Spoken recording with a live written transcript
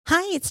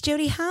Hi, it's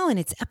Jodi Howe, and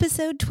it's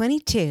episode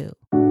 22.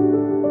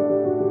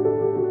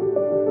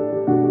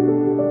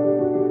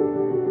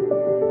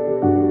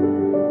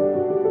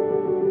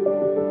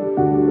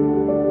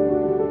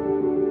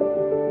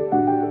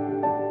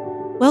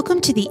 Welcome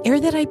to the Air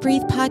That I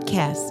Breathe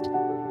podcast.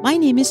 My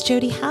name is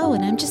Jodi Howe,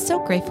 and I'm just so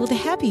grateful to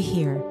have you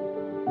here.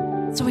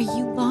 So are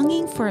you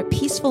longing for a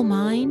peaceful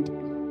mind?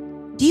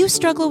 Do you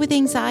struggle with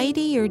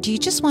anxiety, or do you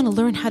just want to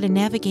learn how to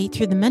navigate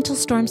through the mental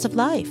storms of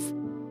life?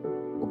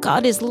 Well,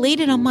 God has laid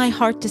it on my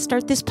heart to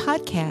start this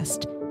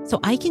podcast so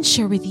I can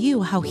share with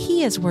you how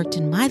He has worked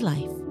in my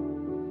life.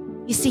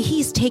 You see,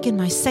 He's taken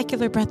my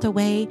secular breath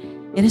away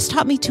and has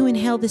taught me to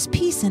inhale this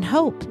peace and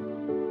hope.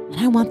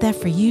 And I want that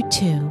for you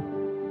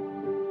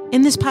too.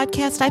 In this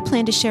podcast, I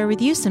plan to share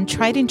with you some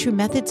tried and true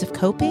methods of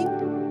coping,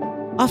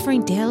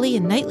 offering daily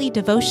and nightly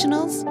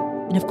devotionals,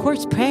 and of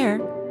course prayer,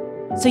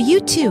 so you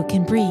too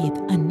can breathe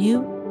a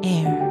new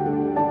air.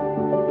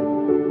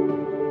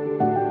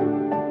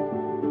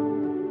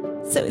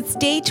 So it's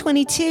day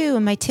 22,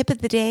 and my tip of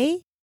the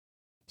day,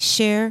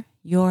 share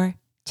your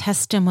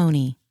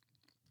testimony.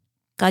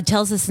 God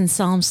tells us in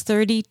Psalms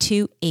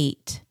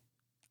 32:8,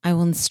 I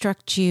will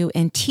instruct you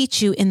and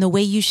teach you in the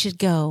way you should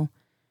go.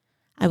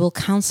 I will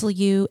counsel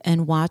you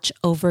and watch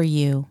over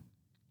you.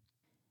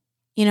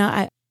 You know,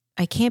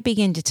 I can't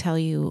begin to tell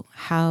you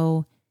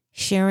how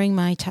sharing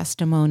my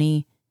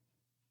testimony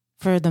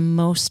for the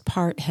most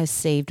part has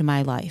saved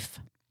my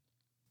life.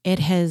 It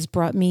has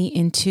brought me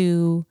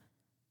into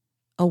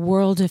a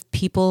world of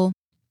people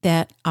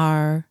that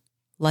are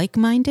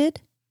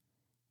like-minded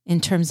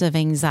in terms of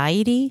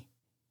anxiety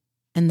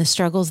and the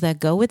struggles that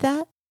go with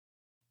that.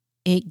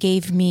 It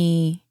gave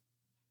me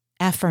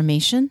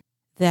affirmation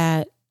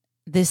that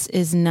this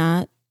is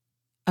not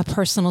a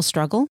personal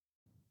struggle.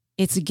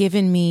 It's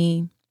given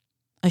me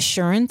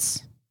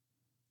assurance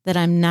that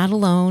I'm not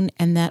alone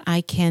and that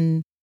I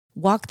can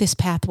walk this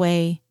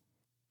pathway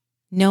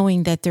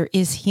knowing that there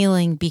is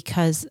healing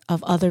because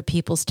of other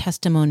people's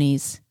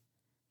testimonies.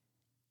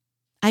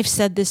 I've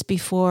said this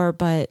before,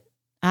 but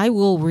I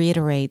will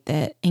reiterate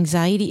that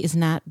anxiety is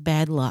not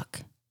bad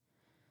luck.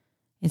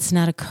 It's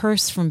not a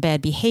curse from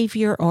bad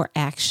behavior or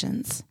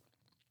actions.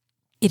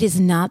 It is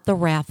not the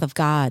wrath of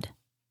God.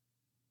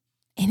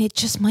 And it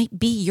just might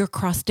be your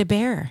cross to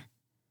bear.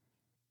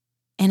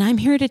 And I'm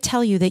here to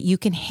tell you that you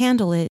can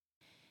handle it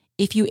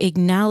if you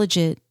acknowledge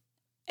it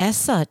as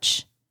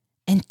such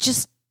and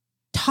just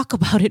talk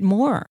about it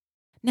more.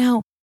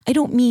 Now, I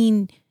don't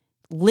mean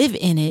live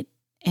in it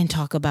and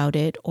talk about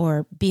it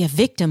or be a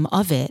victim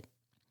of it.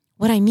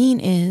 What I mean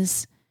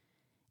is,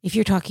 if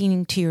you're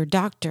talking to your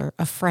doctor,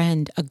 a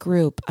friend, a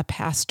group, a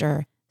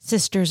pastor,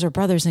 sisters or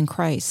brothers in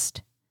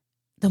Christ,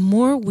 the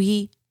more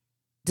we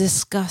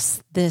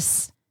discuss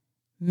this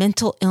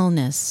mental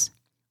illness,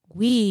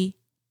 we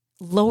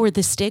lower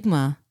the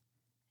stigma.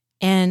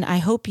 And I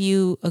hope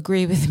you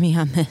agree with me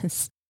on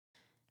this.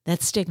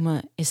 That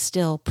stigma is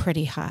still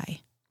pretty high.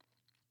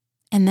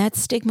 And that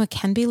stigma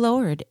can be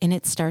lowered, and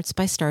it starts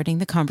by starting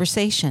the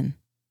conversation.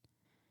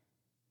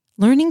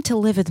 Learning to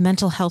live with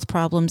mental health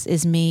problems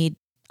is made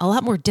a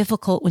lot more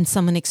difficult when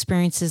someone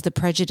experiences the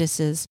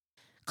prejudices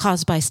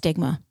caused by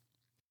stigma.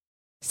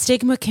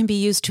 Stigma can be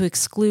used to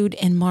exclude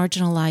and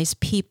marginalize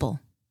people.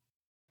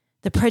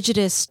 The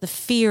prejudice, the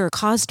fear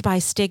caused by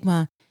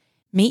stigma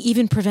may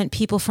even prevent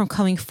people from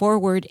coming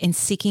forward and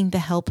seeking the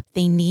help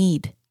they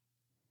need.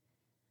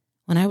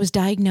 When I was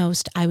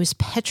diagnosed, I was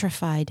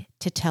petrified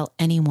to tell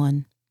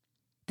anyone.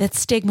 That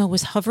stigma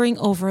was hovering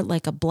over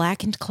like a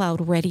blackened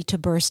cloud ready to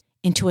burst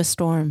into a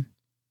storm.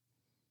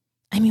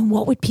 I mean,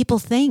 what would people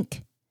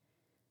think?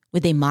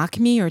 Would they mock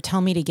me or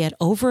tell me to get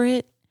over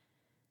it?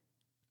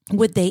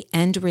 Would they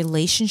end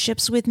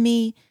relationships with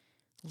me,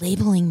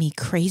 labeling me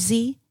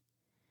crazy?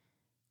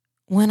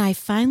 When I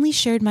finally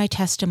shared my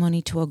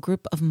testimony to a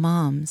group of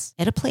moms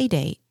at a play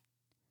date,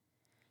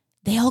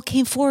 they all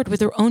came forward with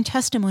their own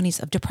testimonies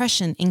of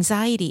depression,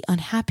 anxiety,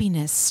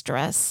 unhappiness,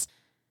 stress,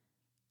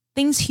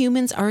 things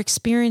humans are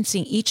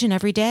experiencing each and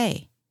every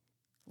day,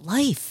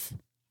 life.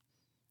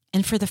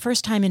 And for the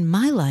first time in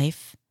my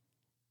life,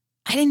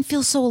 I didn't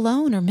feel so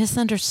alone or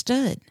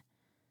misunderstood.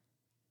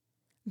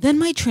 Then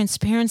my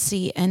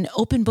transparency and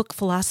open book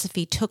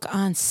philosophy took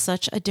on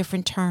such a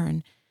different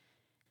turn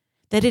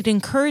that it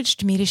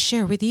encouraged me to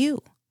share with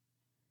you.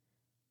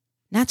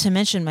 Not to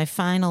mention my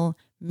final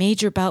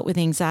major bout with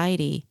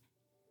anxiety,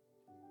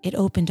 it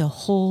opened a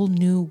whole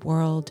new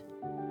world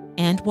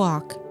and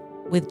walk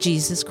with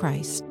Jesus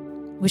Christ,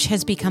 which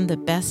has become the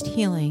best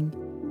healing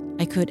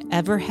I could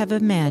ever have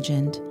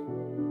imagined.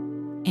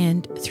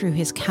 And through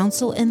His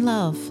counsel and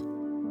love,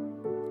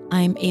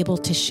 I am able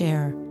to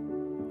share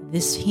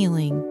this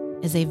healing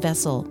as a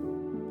vessel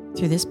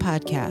through this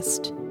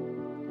podcast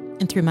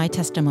and through my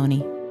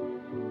testimony.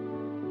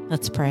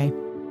 Let's pray.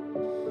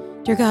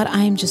 Dear God,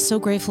 I am just so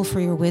grateful for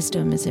your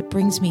wisdom as it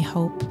brings me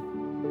hope,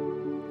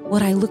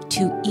 what I look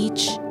to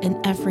each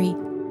and every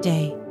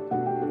day.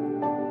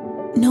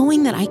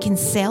 Knowing that I can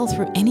sail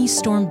through any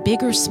storm,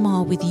 big or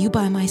small, with you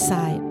by my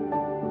side.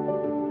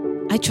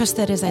 I trust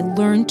that as I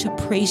learn to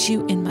praise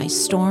you in my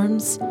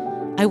storms,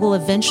 I will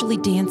eventually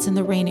dance in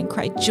the rain and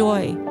cry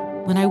joy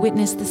when I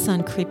witness the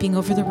sun creeping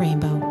over the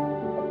rainbow.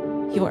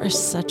 You are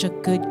such a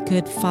good,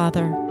 good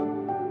Father.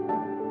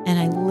 And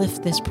I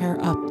lift this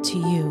prayer up to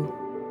you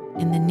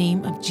in the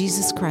name of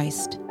Jesus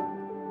Christ.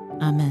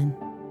 Amen.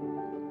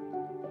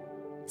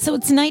 So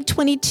it's night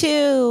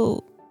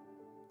 22.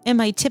 And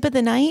my tip of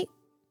the night?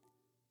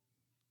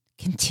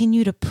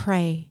 Continue to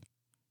pray.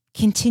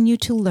 Continue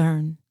to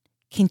learn.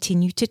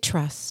 Continue to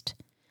trust.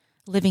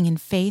 Living in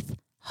faith,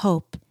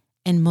 hope,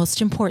 and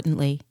most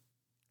importantly,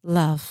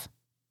 love.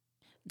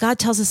 God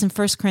tells us in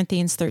 1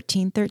 Corinthians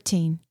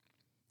 13:13,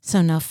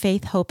 so now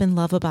faith, hope, and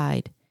love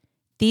abide.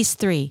 These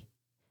three,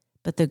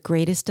 but the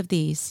greatest of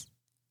these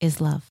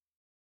is love.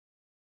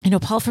 I know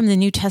Paul from the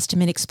New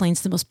Testament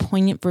explains the most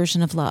poignant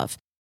version of love.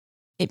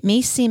 It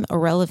may seem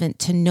irrelevant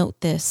to note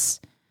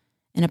this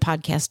in a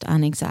podcast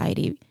on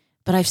anxiety,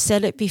 but I've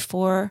said it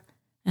before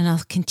and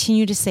I'll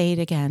continue to say it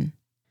again.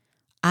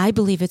 I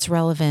believe it's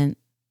relevant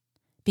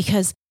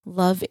because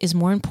love is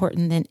more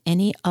important than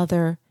any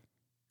other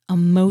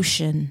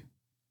emotion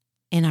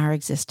in our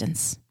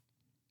existence.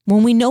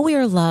 When we know we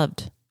are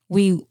loved,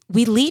 we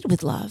lead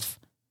with love,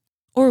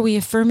 or we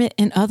affirm it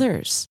in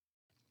others.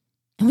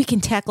 And we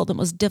can tackle the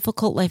most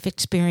difficult life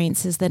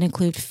experiences that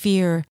include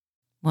fear,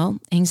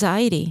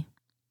 anxiety.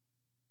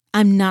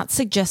 I'm not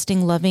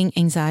suggesting loving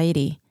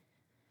anxiety,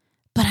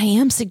 but I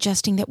am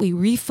suggesting that we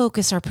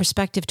refocus our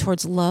perspective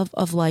towards love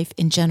of life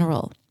in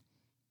general,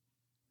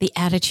 the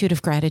attitude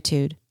of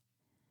gratitude.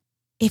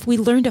 If we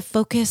learn to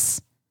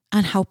focus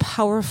on how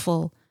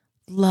powerful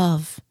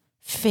love,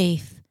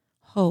 faith,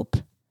 hope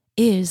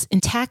is in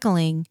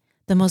tackling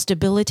the most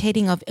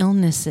debilitating of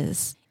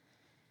illnesses,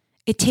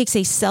 it takes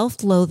a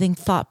self-loathing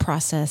thought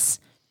process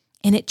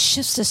and it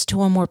shifts us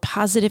to a more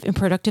positive and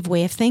productive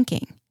way of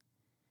thinking.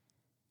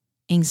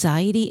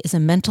 Anxiety is a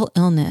mental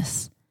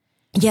illness,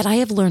 yet I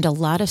have learned a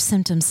lot of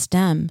symptoms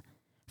stem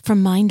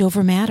from mind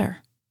over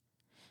matter.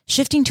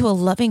 Shifting to a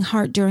loving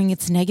heart during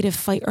its negative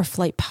fight or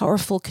flight,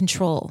 powerful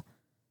control.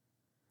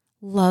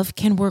 Love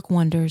can work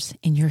wonders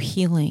in your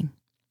healing.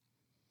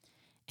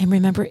 And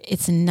remember,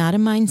 it's not a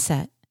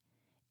mindset.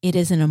 It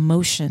is an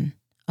emotion,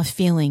 a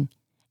feeling.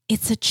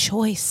 It's a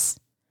choice.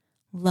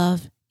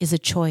 Love is a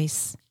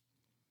choice.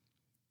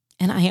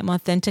 And I am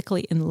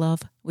authentically in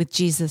love with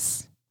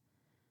Jesus.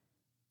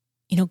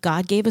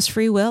 God gave us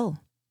free will.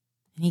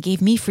 And He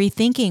gave me free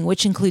thinking,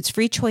 which includes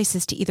free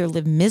choices to either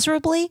live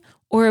miserably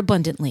or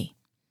abundantly.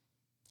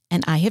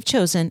 And I have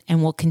chosen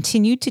and will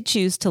continue to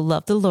choose to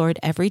love the Lord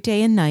every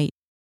day and night.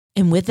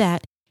 And with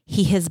that,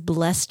 He has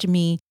blessed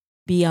me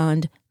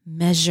beyond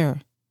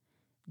measure.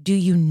 Do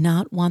you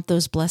not want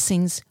those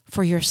blessings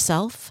for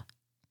yourself?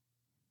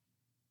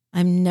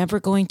 I'm never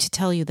going to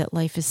tell you that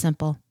life is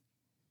simple.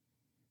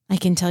 I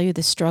can tell you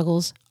the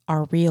struggles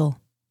are real.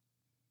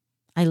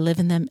 I live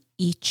in them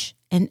each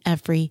and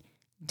every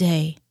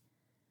day.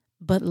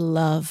 But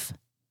love,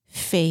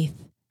 faith,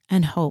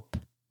 and hope,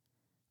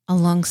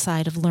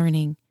 alongside of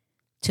learning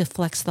to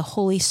flex the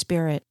Holy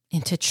Spirit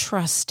and to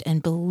trust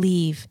and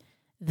believe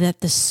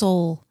that the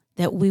soul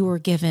that we were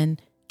given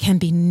can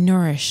be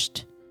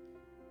nourished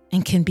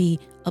and can be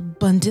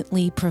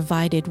abundantly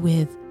provided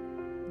with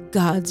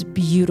God's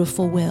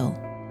beautiful will.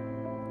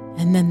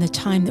 And then the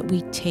time that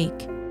we take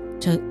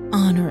to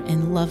honor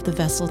and love the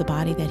vessel, the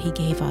body that He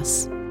gave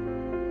us,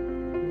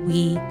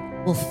 we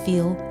will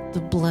feel the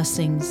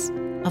blessings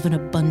of an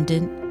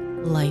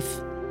abundant life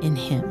in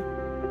Him.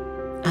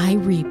 I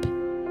reap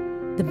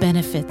the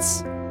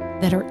benefits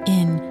that are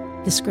in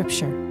the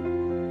Scripture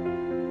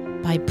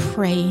by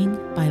praying,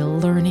 by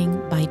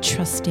learning, by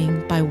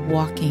trusting, by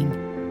walking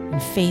in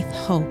faith,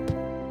 hope,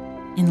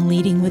 and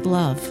leading with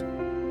love.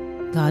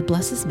 God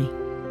blesses me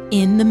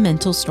in the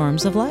mental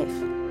storms of life.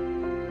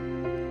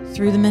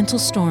 Through the mental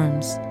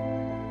storms,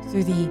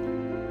 through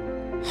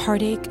the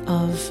heartache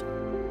of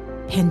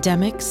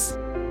pandemics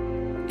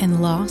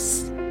and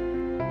loss,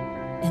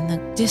 and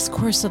the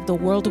discourse of the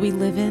world we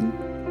live in,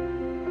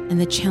 and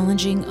the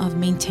challenging of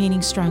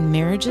maintaining strong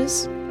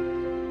marriages,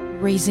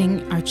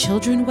 raising our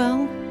children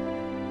well,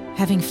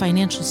 having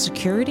financial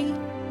security,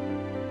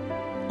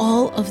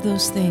 all of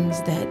those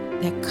things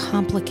that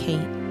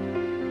complicate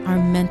our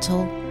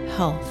mental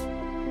health.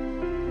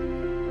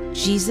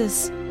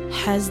 Jesus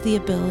has the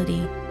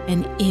ability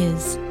and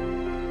is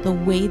the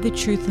way, the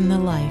truth, and the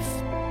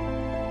life.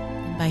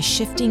 And by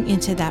shifting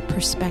into that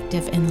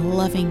perspective and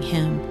loving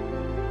Him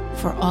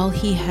for all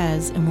He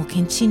has and will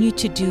continue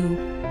to do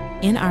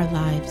in our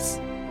lives,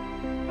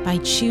 by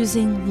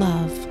choosing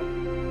love,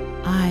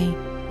 I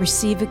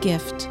receive a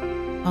gift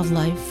of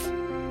life,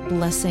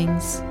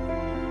 blessings,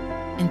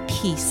 and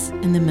peace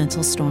in the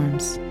mental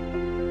storms.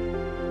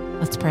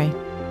 Let's pray.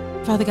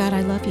 Father God,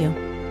 I love You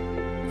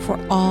for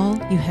all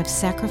You have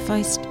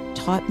sacrificed,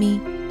 taught me,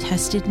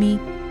 tested me,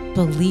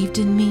 believed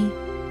in me,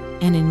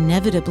 and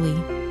inevitably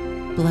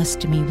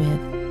blessed me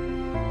with.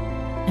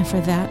 And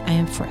for that, I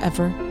am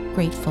forever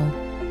grateful.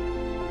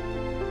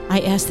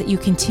 I ask that You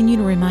continue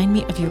to remind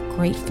me of Your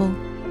grateful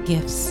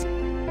gifts.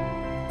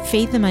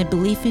 Faith in my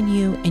belief in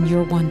You and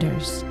Your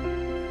wonders.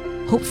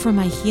 hope for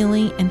my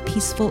healing and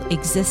peaceful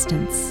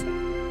existence,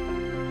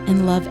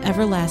 and love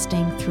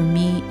everlasting through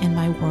me and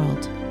my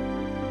world.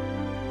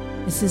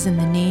 This is in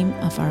the name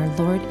of our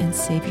Lord and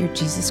Savior,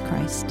 Jesus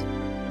Christ.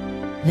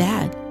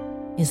 That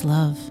is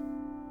love.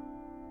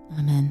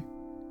 Amen.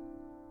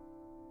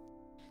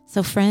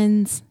 So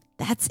friends,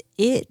 that's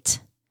it.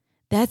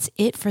 That's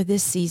it for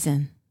this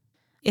season.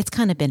 It's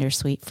kind of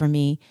bittersweet for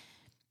me.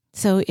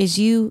 So if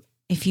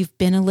you've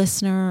been a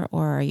listener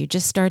or are you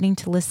just starting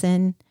to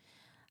listen,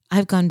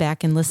 I've gone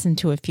back and listened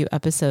to a few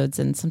episodes,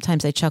 and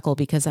sometimes I chuckle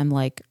because I'm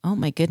like, oh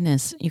my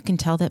goodness, you can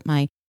tell that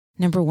my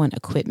number one,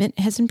 equipment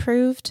has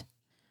improved,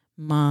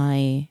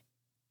 my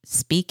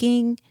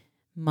speaking,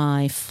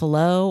 my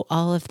flow,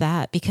 all of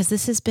that, because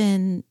this has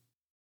been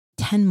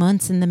 10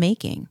 months in the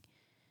making,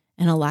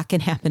 and a lot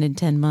can happen in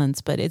 10 months,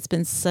 but it's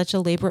been such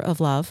a labor of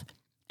love,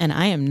 and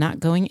I am not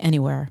going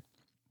anywhere.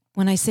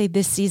 When I say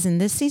this season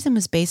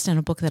was based on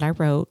a book that I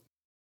wrote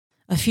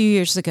a few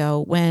years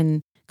ago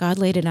when God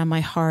laid it on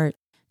my heart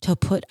to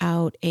put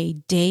out a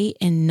day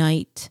and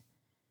night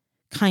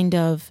kind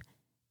of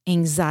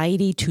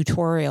anxiety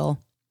tutorial,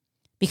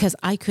 because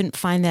I couldn't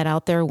find that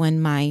out there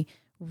when my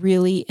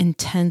really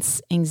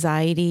intense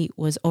anxiety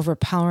was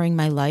overpowering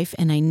my life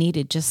and I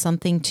needed just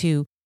something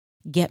to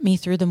get me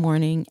through the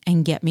morning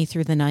and get me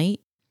through the night.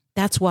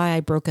 That's why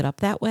I broke it up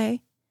that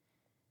way.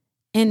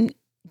 And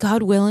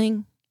God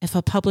willing, if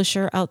a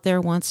publisher out there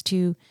wants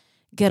to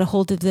get a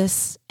hold of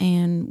this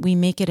and we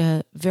make it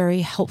a very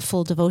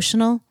helpful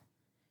devotional,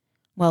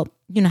 well,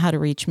 you know how to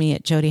reach me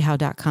at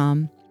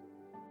jodihow.com.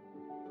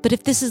 But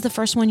if this is the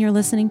first one you're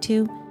listening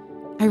to,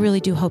 I really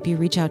do hope you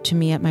reach out to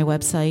me at my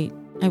website.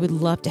 I would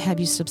love to have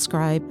you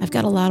subscribe. I've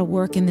got a lot of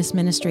work in this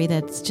ministry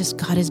that's just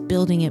God is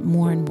building it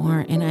more and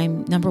more. And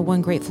I'm, number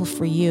one, grateful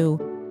for you.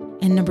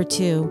 And number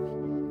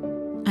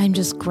two, I'm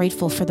just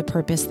grateful for the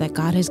purpose that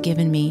God has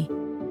given me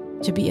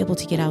to be able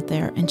to get out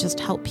there and just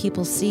help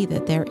people see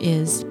that there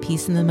is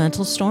peace in the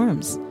mental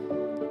storms.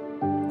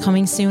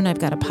 Coming soon, I've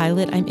got a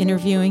pilot I'm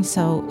interviewing.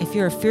 So if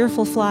you're a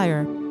fearful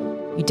flyer,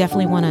 you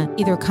definitely want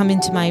to either come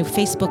into my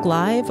Facebook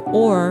Live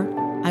or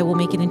I will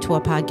make it into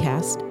a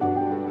podcast.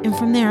 And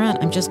from there on,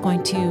 I'm just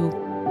going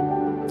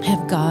to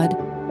have God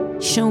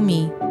show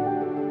me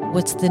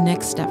what's the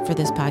next step for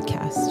this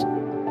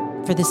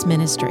podcast, for this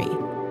ministry,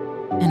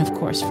 and of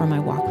course, for my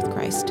walk with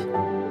Christ.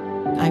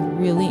 I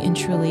really and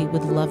truly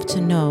would love to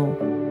know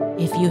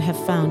if you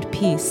have found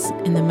peace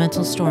in the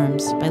mental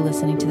storms by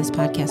listening to this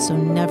podcast. So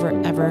never,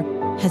 ever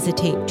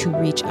hesitate to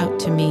reach out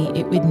to me.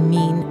 It would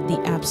mean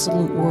the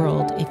absolute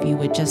world if you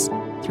would just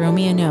throw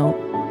me a note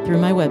through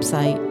my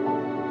website,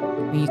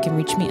 or you can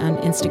reach me on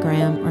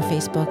Instagram or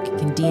Facebook. You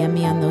can DM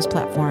me on those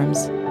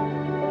platforms.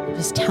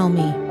 Just tell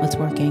me what's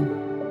working.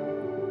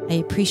 I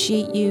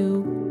appreciate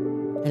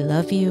you. I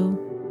love you.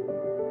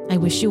 I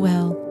wish you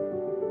well.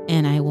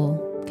 And I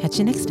will catch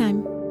you next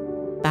time.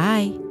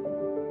 Bye.